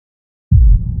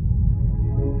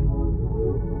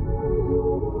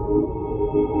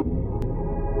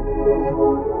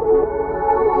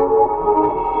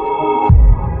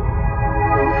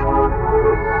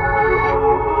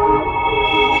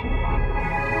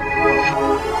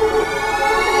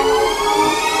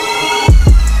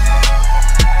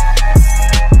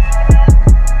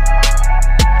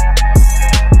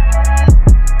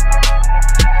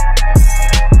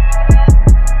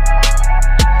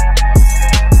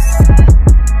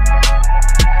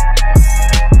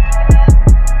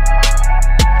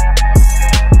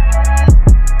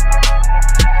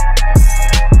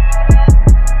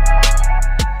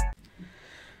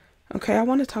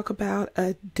talk about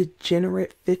a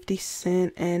degenerate 50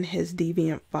 Cent and his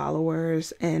deviant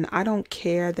followers. And I don't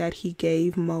care that he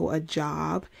gave Mo a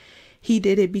job. He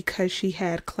did it because she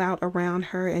had clout around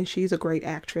her and she's a great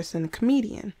actress and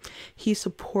comedian. He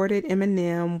supported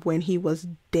Eminem when he was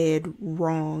dead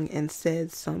wrong and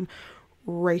said some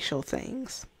racial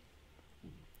things.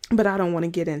 But I don't want to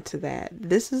get into that.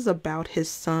 This is about his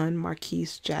son,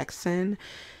 Marquise Jackson.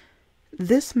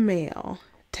 This male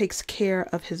takes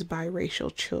care of his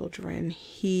biracial children.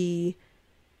 He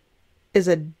is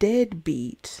a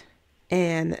deadbeat,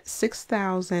 and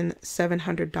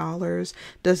 $6,700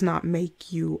 does not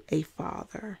make you a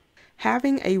father.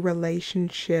 Having a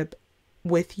relationship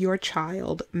with your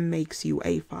child makes you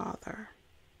a father,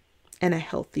 and a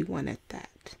healthy one at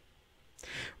that.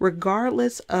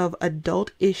 Regardless of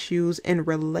adult issues and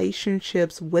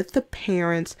relationships with the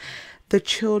parents, the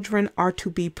children are to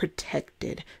be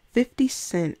protected. 50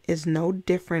 Cent is no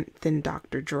different than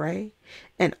Dr. Dre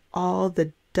and all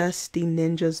the dusty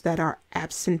ninjas that are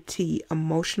absentee,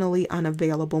 emotionally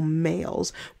unavailable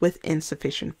males with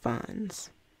insufficient funds.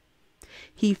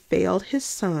 He failed his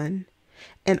son,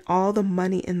 and all the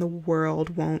money in the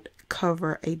world won't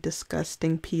cover a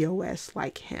disgusting POS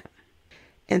like him.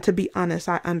 And to be honest,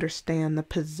 I understand the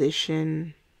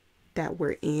position that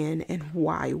we're in and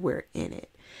why we're in it.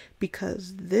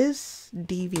 Because this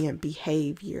deviant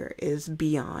behavior is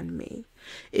beyond me.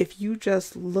 If you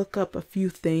just look up a few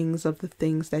things of the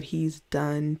things that he's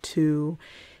done to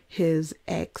his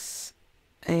ex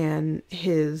and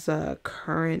his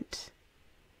current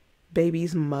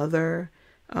baby's mother,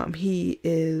 he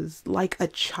is like a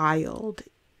child.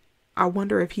 I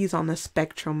wonder if he's on the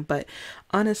spectrum, but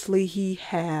honestly, he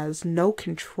has no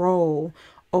control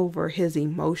over his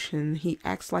emotion. He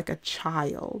acts like a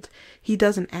child. He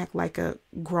doesn't act like a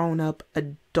grown-up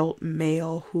adult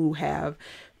male who have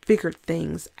figured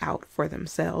things out for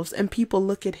themselves. And people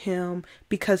look at him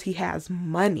because he has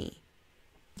money,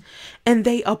 and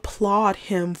they applaud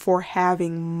him for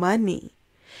having money.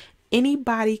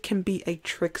 Anybody can be a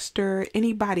trickster.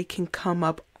 Anybody can come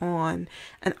up on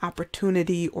an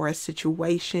opportunity or a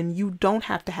situation. You don't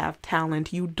have to have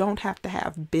talent. You don't have to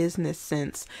have business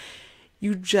sense.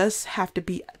 You just have to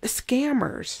be.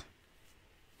 Scammers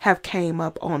have came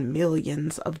up on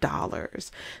millions of dollars.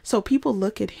 So people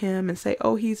look at him and say,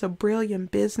 oh, he's a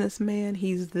brilliant businessman.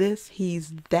 He's this,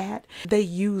 he's that. They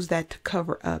use that to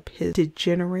cover up his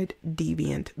degenerate,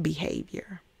 deviant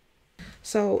behavior.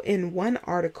 So in one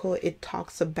article, it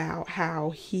talks about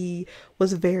how he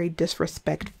was very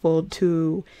disrespectful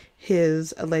to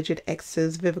his alleged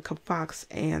exes, Vivica Fox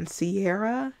and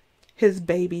Sierra. His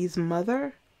baby's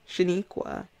mother,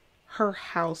 Shaniqua, her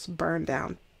house burned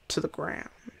down to the ground.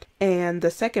 And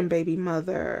the second baby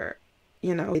mother,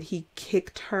 he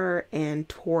kicked her and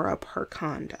tore up her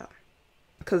condo.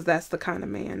 Because that's the kind of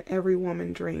man every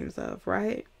woman dreams of,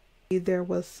 right? There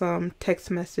was some text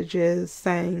messages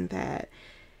saying that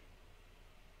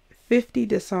 50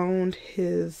 disowned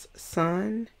his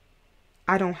son.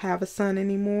 I don't have a son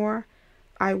anymore.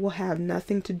 I will have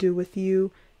nothing to do with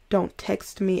you. Don't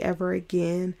text me ever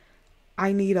again.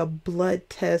 I need a blood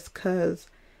test because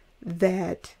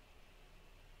that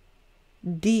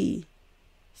D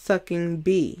sucking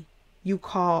B you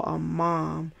call a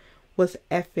mom was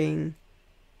effing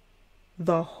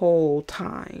the whole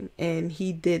time, and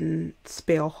he didn't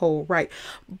spell whole right.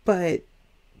 But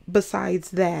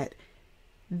besides that,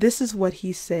 this is what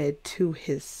he said to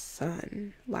his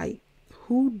son. Like,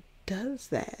 who does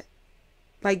that?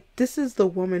 Like, this is the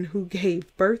woman who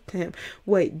gave birth to him.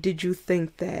 Wait, did you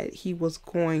think that he was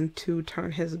going to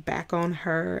turn his back on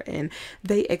her? And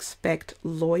they expect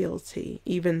loyalty,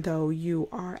 even though you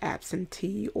are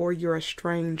absentee or you're a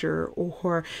stranger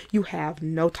or you have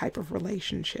no type of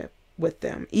relationship with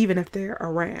them, even if they're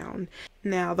around.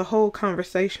 Now, the whole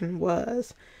conversation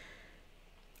was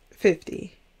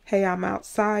 50. Hey, I'm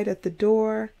outside at the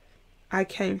door. I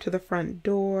came to the front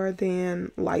door,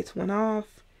 then lights went off.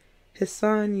 His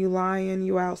son, you lying,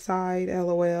 you outside,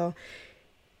 LOL.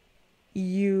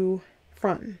 You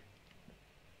frontin'.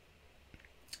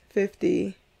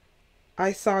 50.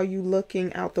 I saw you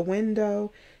looking out the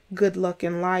window. Good luck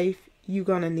in life. You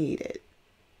gonna need it.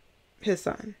 His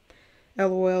son.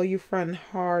 LOL, you frontin'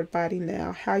 hard body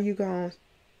now. How you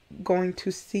going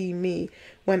to see me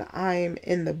when I'm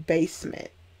in the basement?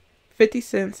 50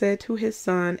 Cent said to his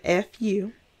son, F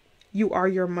you. You are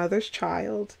your mother's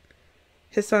child.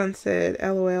 His son said,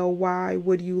 LOL, why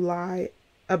would you lie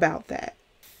about that?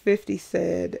 50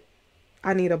 said,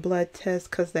 I need a blood test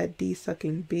because that D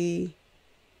sucking B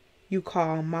you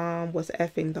call mom was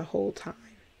effing the whole time.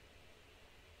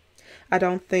 I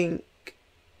don't think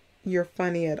you're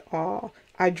funny at all.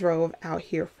 I drove out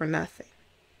here for nothing.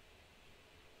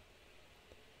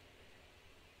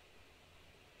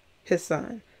 His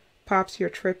son, Pops, you're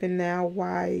tripping now.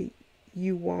 Why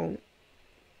you won't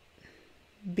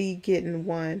be getting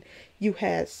one? You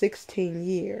had 16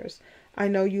 years. I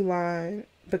know you lying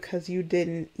because you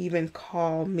didn't even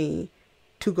call me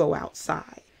to go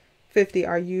outside. 50,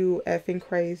 are you effing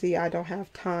crazy? I don't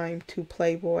have time to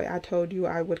playboy. I told you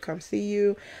I would come see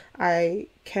you. I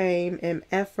came in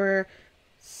effort,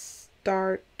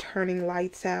 start turning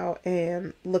lights out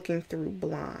and looking through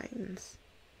blinds.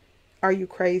 Are you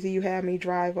crazy? You had me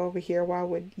drive over here. Why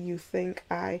would you think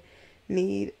I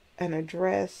need an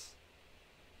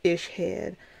address-ish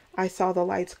head? I saw the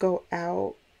lights go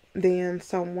out, then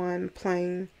someone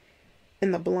playing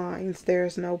in the blinds.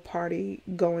 There's no party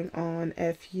going on.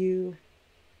 F you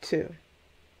too.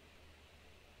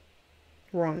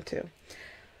 Wrong too.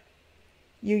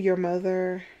 You, your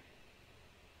mother,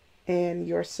 and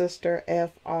your sister, F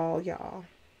all y'all.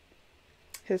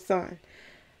 His son,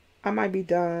 I might be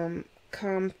dumb.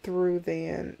 Come through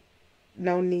then.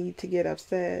 No need to get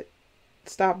upset.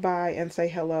 Stop by and say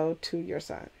hello to your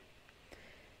son.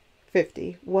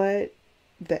 50, what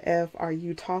the F are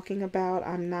you talking about?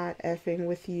 I'm not effing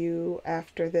with you.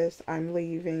 After this, I'm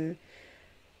leaving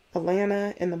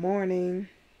Atlanta in the morning.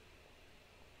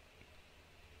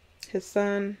 His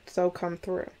son, so come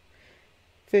through.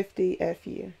 50, F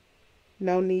you.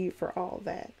 No need for all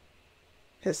that.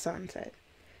 His son said.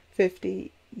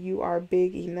 50, you are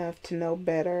big enough to know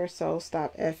better, so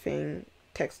stop effing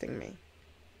texting me.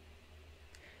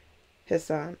 His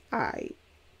son, I.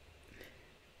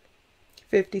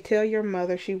 50, tell your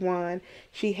mother she won.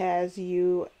 She has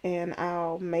you and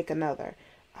I'll make another.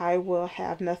 I will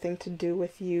have nothing to do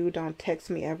with you. Don't text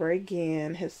me ever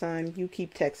again. His son, you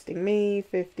keep texting me.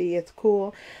 50, it's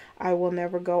cool. I will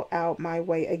never go out my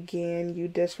way again. You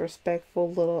disrespectful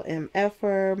little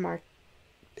MFer.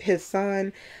 His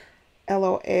son,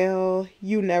 LOL,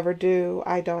 you never do.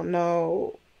 I don't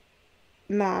know.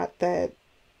 Not that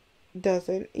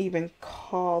doesn't even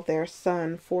call their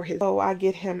son for his, oh, I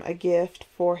get him a gift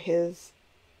for his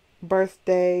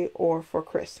birthday or for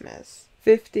Christmas.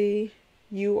 50,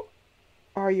 you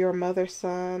are your mother's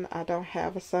son. I don't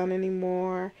have a son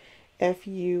anymore. F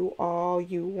you, all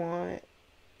you want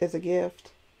is a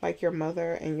gift like your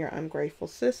mother and your ungrateful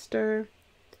sister.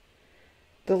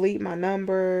 Delete my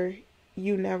number.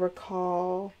 You never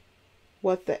call.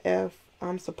 What the F?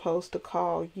 I'm supposed to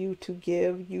call you to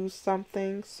give you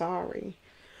something? Sorry.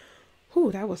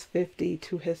 Whew, that was 50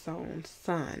 to his own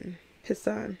son. His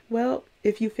son, well,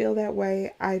 if you feel that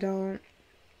way, I don't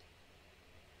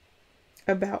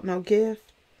about no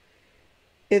gift.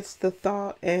 It's the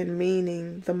thought and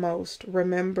meaning the most.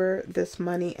 Remember, this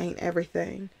money ain't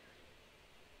everything.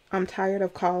 I'm tired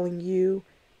of calling you.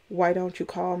 Why don't you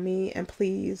call me? And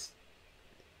please,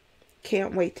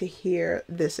 can't wait to hear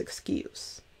this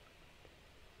excuse.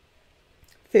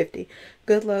 50.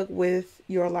 Good luck with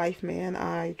your life, man.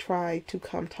 I tried to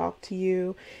come talk to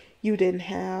you. You didn't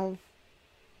have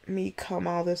me come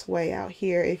all this way out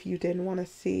here if you didn't want to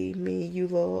see me, you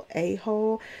little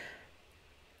a-hole.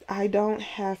 I don't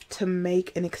have to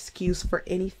make an excuse for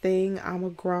anything. I'm a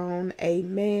grown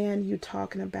man. You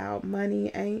talking about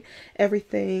money ain't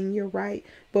everything. You're right.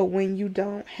 But when you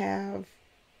don't have,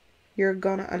 you're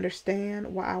gonna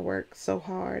understand why I work so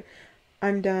hard.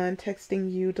 I'm done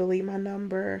texting you. Delete my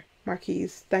number.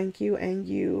 Marquise, thank you. And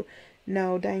you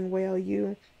know dang well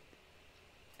you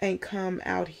ain't come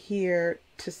out here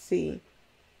to see.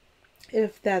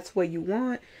 If that's what you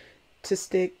want to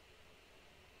stick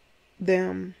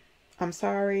them, I'm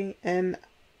sorry. And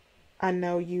I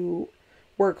know you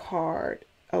work hard.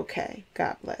 Okay,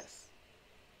 God bless.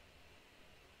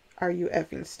 Are you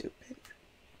effing stupid?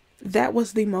 That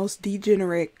was the most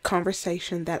degenerate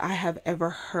conversation that I have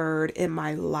ever heard in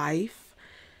my life.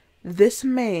 This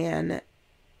man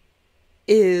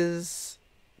is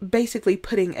basically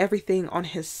putting everything on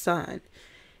his son.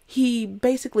 He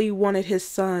basically wanted his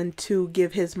son to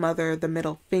give his mother the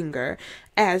middle finger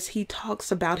as he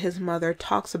talks about his mother,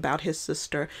 talks about his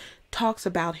sister, talks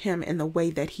about him in the way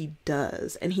that he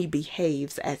does, and he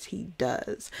behaves as he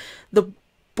does. The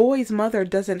boy's mother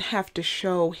doesn't have to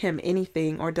show him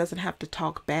anything or doesn't have to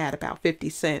talk bad about 50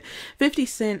 Cent. 50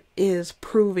 Cent is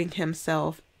proving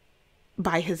himself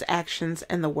by his actions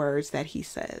and the words that he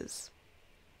says.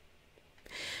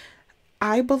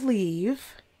 I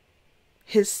believe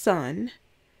his son,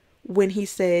 when he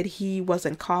said he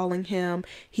wasn't calling him,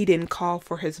 he didn't call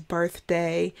for his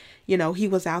birthday, you know, he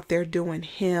was out there doing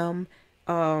him.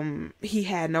 He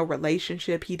had no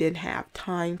relationship. He didn't have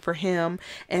time for him.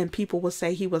 And people will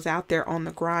say he was out there on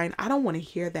the grind. I don't want to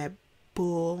hear that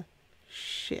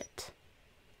bullshit.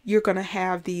 You're going to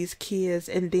have these kids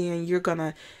and then you're going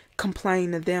to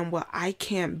complain to them, well, I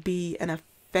can't be an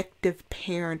effective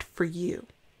parent for you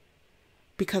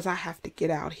because I have to get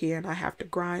out here and I have to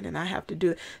grind and I have to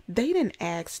do it. They didn't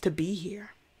ask to be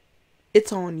here.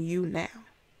 It's on you now.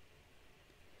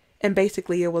 And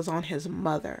basically it was on his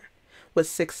mother with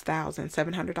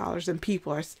 $6,700, and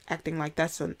people are acting like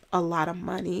that's a lot of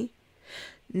money.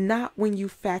 Not when you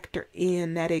factor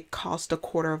in that it cost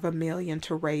 $250,000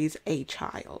 to raise a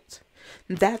child.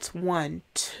 That's one.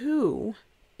 Two,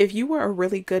 if you were a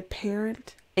really good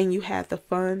parent and you had the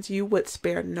funds, you would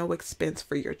spare no expense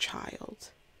for your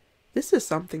child. This is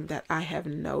something that I have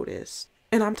noticed.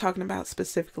 And I'm talking about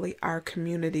specifically our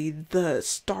community, the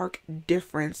stark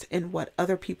difference in what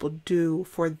other people do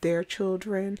for their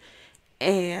children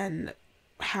and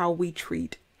how we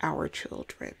treat our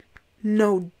children.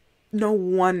 No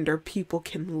wonder people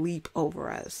can leap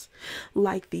over us,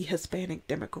 like the Hispanic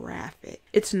demographic.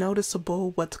 It's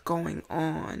noticeable what's going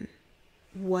on,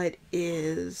 what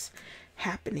is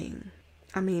happening.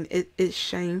 I mean, it's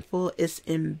shameful, it's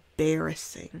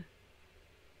embarrassing.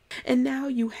 And now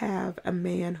you have a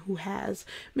man who has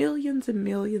millions and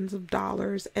millions of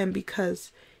dollars, and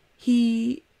because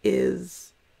he is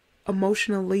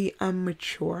emotionally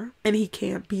immature and he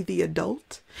can't be the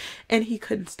adult and he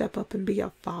couldn't step up and be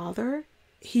a father,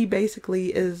 he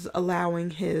basically is allowing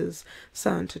his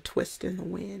son to twist in the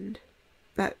wind.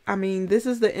 This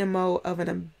is the MO of an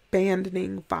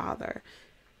abandoning father.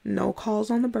 No calls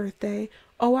on the birthday.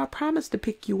 Oh, I promised to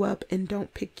pick you up and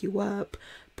don't pick you up.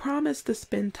 Promise to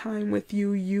spend time with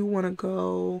you. You want to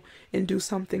go and do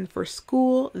something for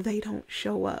school. They don't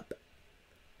show up.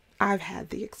 I've had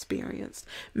the experience.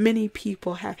 Many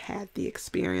people have had the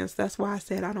experience. That's why I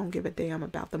said I don't give a damn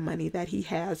about the money that he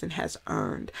has and has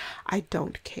earned. I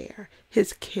don't care.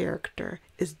 His character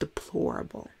is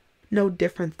deplorable. No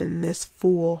different than this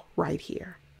fool right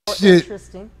here. Shit.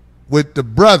 Interesting. With the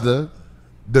brother,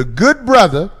 the good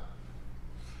brother,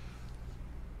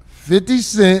 50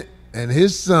 Cent and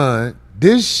his son,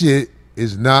 this shit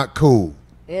is not cool.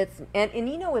 It's and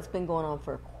you know it's been going on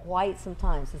for quite some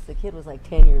time, since the kid was like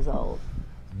 10 years old.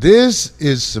 This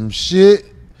is some shit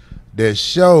that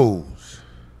shows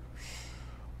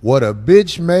what a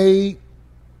bitch made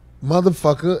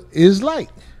motherfucker is like.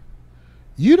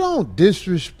 You don't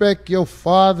disrespect your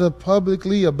father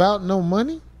publicly about no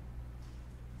money.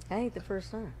 I ain't the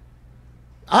first time.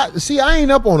 I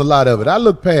ain't up on a lot of it. I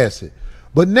look past it.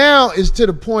 But now it's to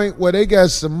the point where they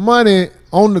got some money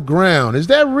on the ground. Is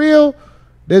that real?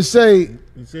 They say,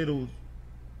 he said it was,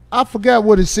 I forgot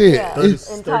what it said. Yeah, it's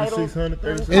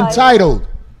entitled.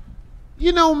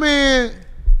 You know, man,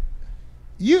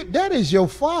 that is your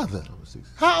father.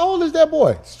 How old is that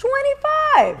boy? It's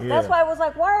 25. Yeah. That's why I was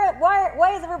like,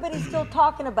 why is everybody still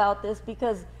talking about this?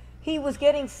 Because he was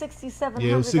getting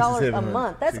 $6,700 a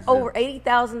month. That's over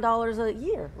 $80,000 a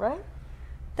year, right?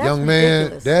 That's young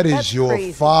man, ridiculous. that is your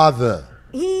crazy. Father.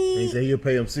 He said he'll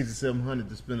pay him $6,700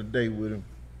 to spend a day with him.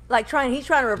 Like he's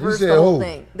trying to reverse the whole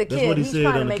thing. The kid. That's what he said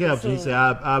on the caption. He said,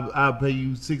 "I'll pay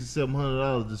you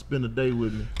 $6,700 to spend a day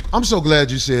with me." I'm so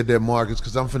glad you said that, Marcus,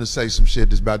 because I'm finna say some shit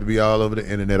that's about to be all over the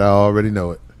internet. I already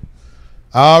know it.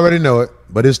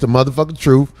 But it's the motherfucking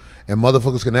truth, and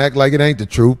motherfuckers can act like it ain't the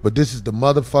truth, but this is the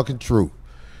motherfucking truth.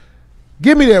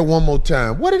 Give me that one more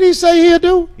time. What did he say he'll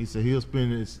do? He said he'll give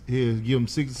him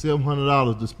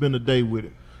 $6,700 to spend a day with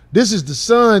him. This is the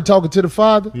son talking to the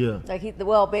father? Yeah.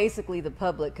 Like basically the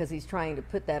public, because he's trying to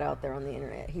put that out there on the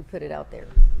internet. He put it out there.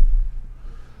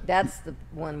 That's the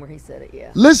one where he said it,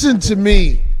 yeah. Listen to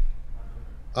me,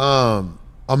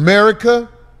 America,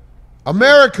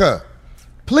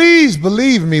 please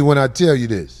believe me when I tell you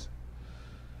this.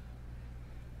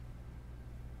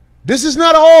 This is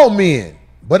not all men,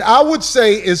 but I would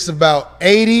say it's about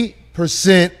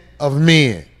 80% of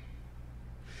men.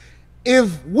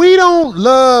 If we don't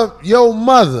love your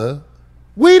mother,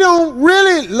 we don't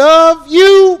really love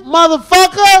you,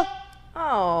 motherfucker.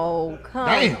 Oh,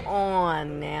 come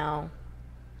on now.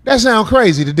 That sounds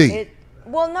crazy to D.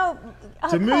 Well, no.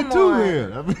 To me too,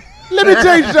 man. Let me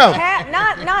tell you something.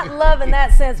 Not love in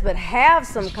that sense, but have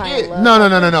some kind of love.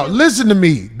 No. Listen to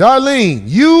me, Darlene.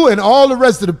 You and all the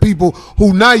rest of the people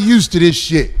who not used to this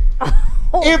shit.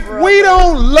 If we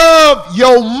don't love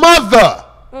your mother,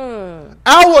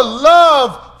 our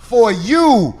love for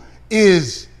you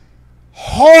is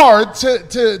hard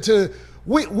to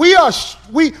we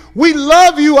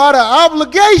love you out of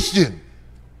obligation.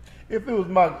 If it was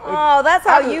my that's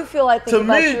how you feel. I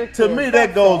think to me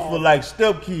that goes for like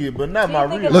stepkid, but not my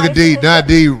real. Look at D, not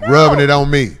D rubbing it on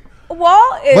me.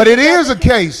 Well, but it is a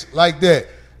case like that.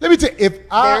 Let me tell you, if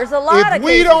of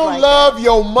we don't like love that.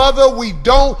 your mother, we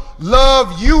don't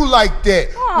love you like that.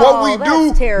 Oh, what we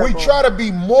do, terrible. we try to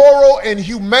be moral and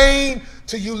humane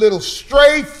to you little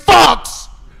stray fucks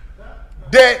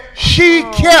that she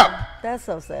kept. That's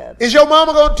so sad. Is your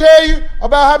mama gonna tell you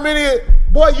about how many?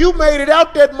 Boy, you made it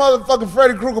out that motherfucking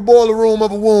Freddy Krueger boiler room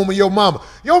of a womb of your mama.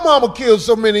 Your mama killed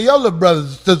so many of your little brothers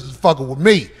and sisters fucking with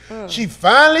me. She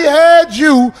finally had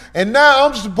you, and now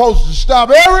I'm supposed to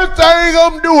stop everything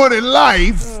I'm doing in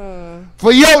life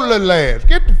for your little ass.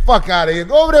 Get the fuck out of here.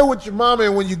 Go over there with your mama,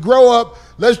 and when you grow up,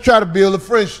 let's try to build a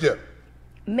friendship.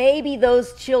 Maybe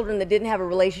those children that didn't have a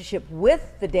relationship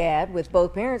with the dad, with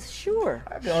both parents, sure.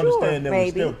 I can understand that we're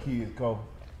still kids, Cole.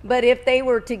 But if they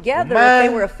were together, if they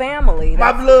were a family.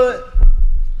 My blood.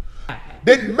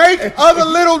 That make other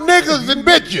little niggas and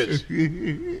bitches.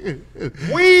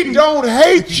 We don't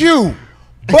hate you,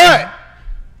 but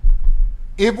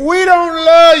if we don't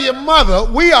love your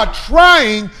mother, we are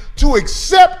trying to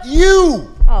accept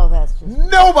you. Oh, that's just...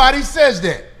 Nobody says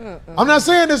that. I'm not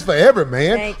saying this for every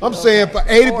man. I'm saying for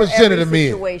 80% of the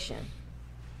men.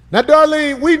 Now,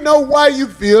 Darlene, we know why you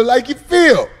feel like you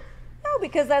feel. No,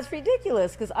 because that's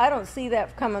ridiculous, because I don't see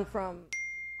that coming from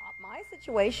my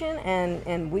situation,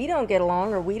 and we don't get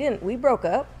along, or we broke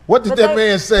up. What did that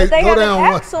man say? But they Go have down an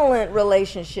one. excellent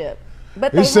relationship,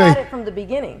 but they had it from the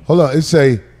beginning. Hold on, it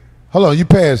say, hold on, you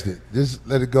passed it. Just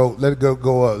let it go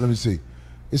go up. Let me see.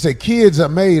 It say kids are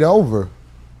made over.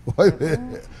 Wait a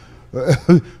minute.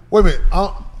 Wait a minute.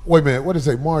 Wait a minute. What did it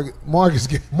say?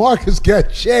 Marcus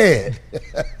got Chad.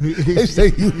 They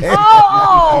say you had.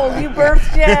 Oh, you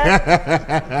birthed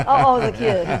Chad. Oh, the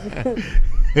kid.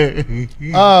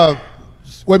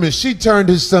 Wait a minute. She turned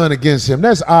his son against him.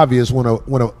 That's obvious when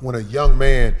a young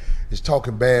man is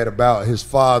talking bad about his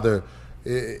father.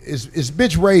 It's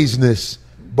bitch raisedness.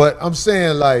 But I'm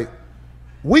saying, like,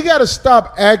 we got to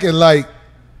stop acting like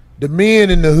the men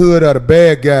in the hood are the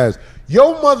bad guys.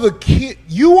 Your mother,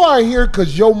 you are here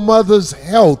because your mother's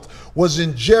health was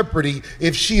in jeopardy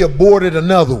if she aborted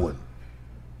another one.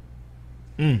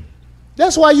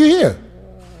 That's why you're here.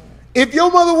 If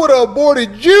your mother would have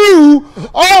aborted you,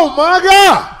 oh my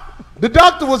God. The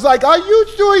doctor was like, are you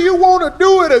sure you want to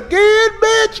do it again,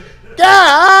 bitch?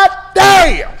 God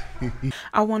damn.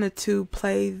 I wanted to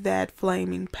play that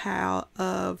flaming pile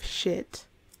of shit.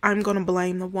 I'm going to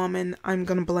blame the woman. I'm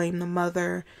going to blame the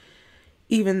mother.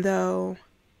 Even though,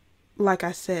 like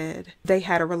I said, they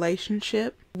had a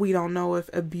relationship. We don't know if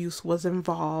abuse was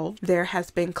involved. There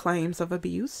has been claims of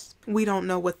abuse. We don't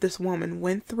know what this woman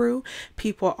went through.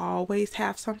 People always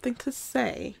have something to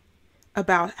say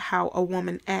about how a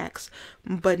woman acts,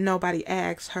 but nobody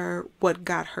asks her what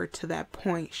got her to that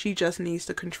point. She just needs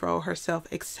to control herself,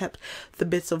 accept the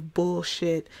bits of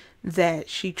bullshit that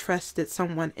she trusted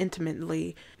someone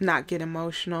intimately, not get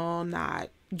emotional, not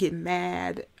get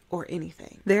mad or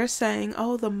anything. They're saying,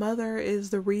 oh, the mother is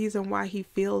the reason why he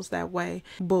feels that way.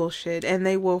 Bullshit. And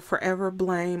they will forever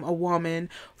blame a woman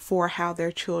for how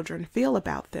their children feel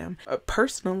about them.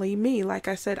 Personally, me, like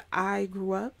I said, I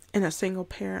grew up in a single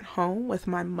parent home with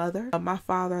my mother. My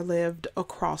father lived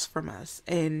across from us,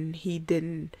 and he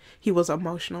was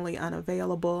emotionally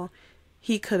unavailable.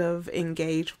 He could have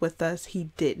engaged with us. He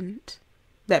didn't.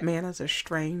 That man is a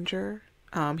stranger.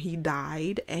 He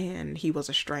died, and he was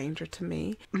a stranger to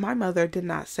me. My mother did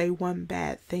not say one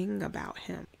bad thing about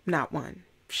him. Not one.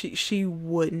 She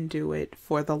wouldn't do it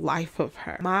for the life of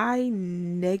her. My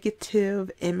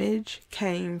negative image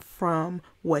came from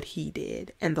what he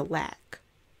did and the lack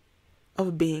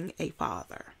of being a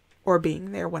father or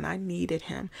being there when I needed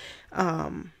him,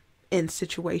 in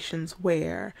situations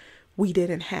where we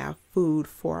didn't have food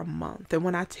for a month. And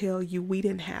when I tell you we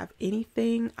didn't have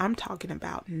anything, I'm talking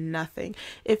about nothing.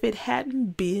 If it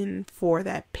hadn't been for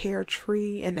that pear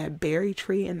tree and that berry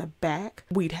tree in the back,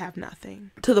 we'd have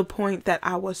nothing. To the point that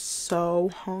I was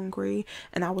so hungry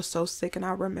and I was so sick. And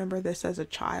I remember this as a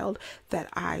child, that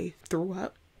I threw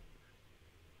up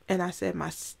and I said my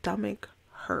stomach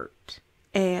hurt.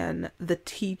 And the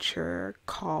teacher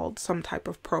called some type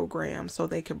of program so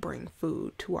they could bring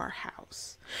food to our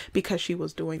house, because she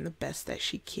was doing the best that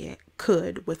she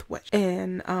could with what.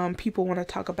 And people want to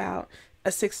talk about a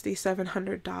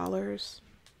 $6,700.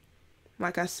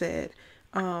 Like I said,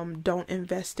 don't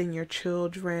invest in your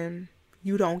children.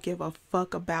 You don't give a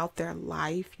fuck about their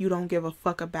life. You don't give a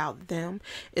fuck about them.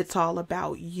 It's all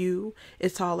about you.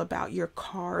 It's all about your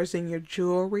cars and your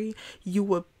jewelry. You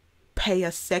would pay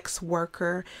a sex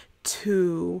worker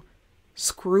to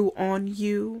screw on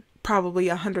you probably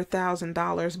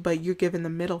 $100,000, but you're giving the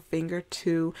middle finger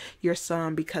to your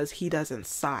son because he doesn't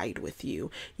side with you.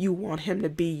 You want him to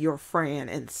be your friend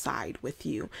and side with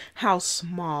you. How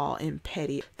small and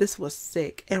petty. This was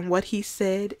sick. And what he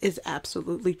said is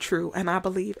absolutely true. And I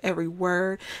believe every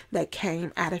word that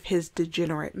came out of his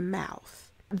degenerate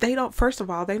mouth. First of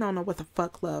all, they don't know what the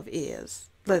fuck love is.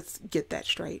 Let's get that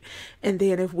straight. And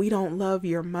then if we don't love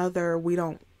your mother, we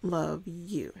don't love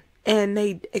you. And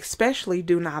they especially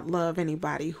do not love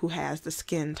anybody who has the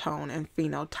skin tone and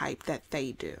phenotype that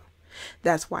they do.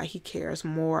 That's why he cares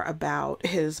more about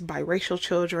his biracial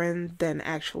children than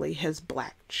actually his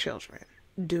black children.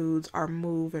 Dudes are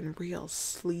moving real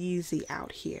sleazy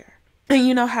out here. And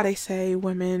you know how they say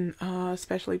women,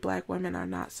 especially black women, are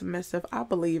not submissive. I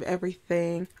believe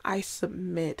everything. I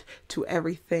submit to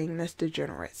everything this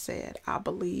degenerate said. I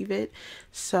believe it.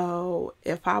 So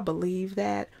if I believe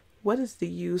that, what is the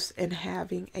use in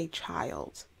having a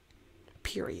child?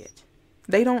 Period.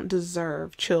 They don't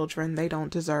deserve children. They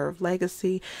don't deserve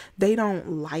legacy. They don't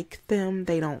like them.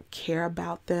 They don't care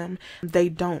about them. They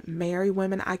don't marry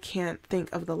women. I can't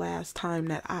think of the last time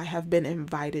that I have been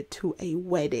invited to a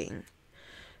wedding.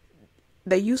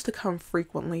 They used to come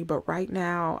frequently, but right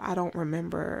now I don't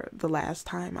remember the last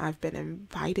time I've been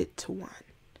invited to one.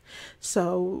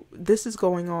 So this is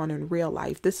going on in real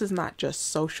life. This is not just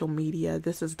social media.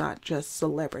 This is not just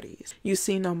celebrities. You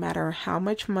see, no matter how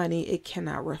much money, it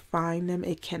cannot refine them.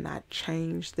 It cannot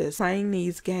change this. Playing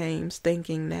these games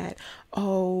thinking that,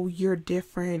 oh, you're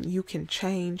different, you can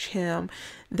change him.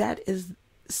 That is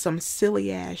some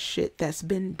silly ass shit that's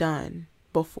been done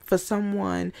before, for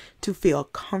someone to feel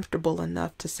comfortable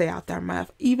enough to say out their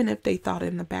mouth, even if they thought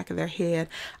in the back of their head,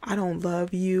 I don't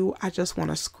love you, I just want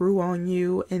to screw on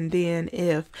you. And then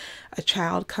if a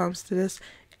child comes to this,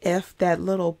 F that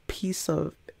little piece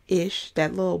of ish,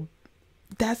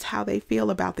 that's how they feel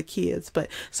about the kids. But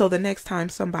so the next time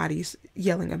somebody's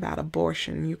yelling about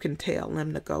abortion, you can tell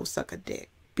them to go suck a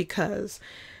dick, because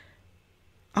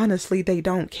honestly, they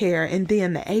don't care. And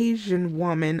then the Asian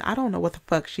woman, I don't know what the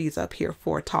fuck she's up here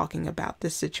for talking about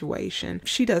this situation.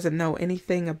 She doesn't know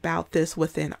anything about this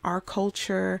within our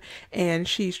culture, and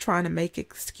she's trying to make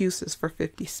excuses for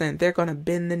 50 Cent. They're going to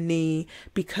bend the knee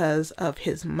because of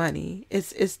his money.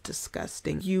 It's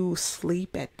disgusting. You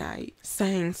sleep at night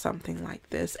saying something like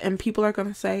this, and people are going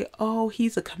to say, oh,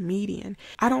 he's a comedian.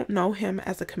 I don't know him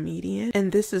as a comedian,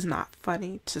 and this is not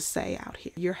funny to say out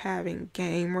here. You're having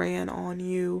game ran on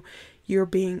you. You're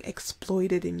being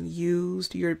exploited and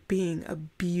used. You're being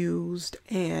abused,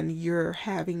 and you're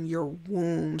having your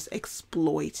wombs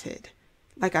exploited.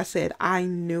 Like I said, I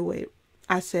knew it.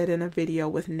 I said in a video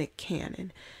with Nick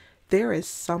Cannon, there is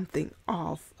something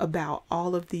off about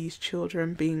all of these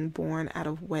children being born out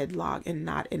of wedlock and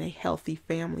not in a healthy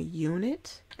family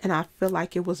unit. And I feel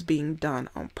like it was being done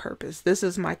on purpose. This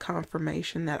is my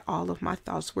confirmation that all of my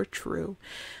thoughts were true.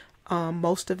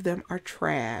 Most of them are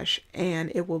trash,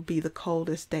 and it will be the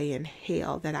coldest day in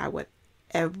hell that I would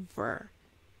ever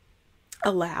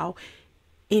allow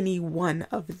any one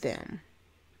of them,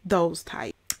 those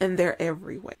type. And they're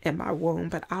everywhere in my womb,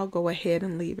 but I'll go ahead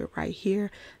and leave it right here.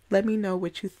 Let me know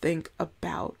what you think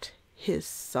about his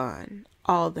son.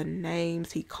 All the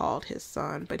names he called his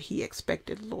son, but he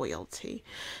expected loyalty.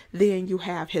 Then you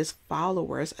have his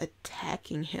followers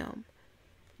attacking him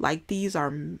like these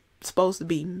are supposed to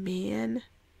be men,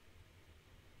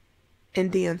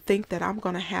 and then think that I'm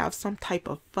gonna have some type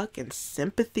of fucking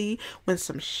sympathy when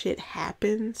some shit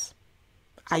happens.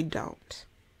 I don't.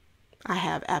 I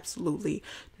have absolutely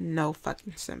no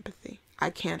fucking sympathy. I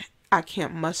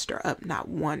can't muster up not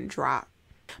one drop.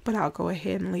 But I'll go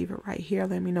ahead and leave it right here.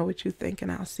 Let me know what you think,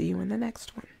 and I'll see you in the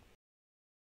next one.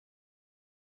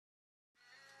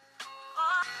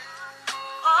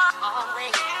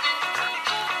 Always.